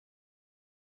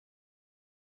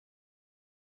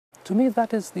To me,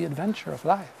 that is the adventure of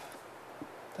life.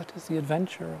 That is the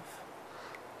adventure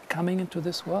of coming into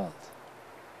this world.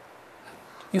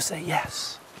 You say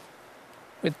yes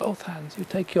with both hands. You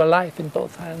take your life in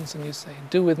both hands and you say,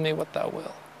 do with me what thou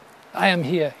wilt. I am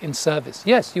here in service.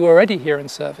 Yes, you are already here in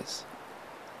service.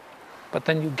 But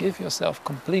then you give yourself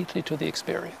completely to the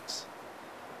experience.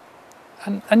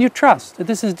 And you trust.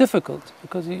 This is difficult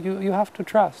because you have to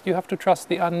trust. You have to trust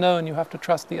the unknown. You have to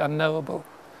trust the unknowable.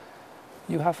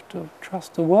 You have to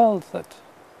trust the world that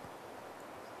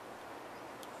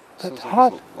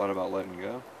hard. A lot about letting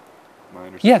go.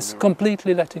 Yes,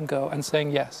 completely letting go and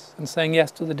saying yes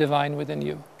to the divine within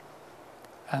you.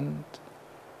 And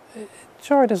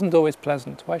sure, it isn't always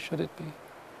pleasant. Why should it be?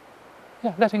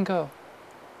 Yeah, letting go.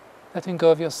 Letting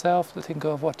go of yourself, letting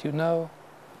go of what you know,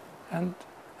 and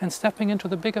stepping into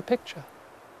the bigger picture,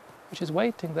 which is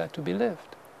waiting there to be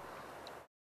lived.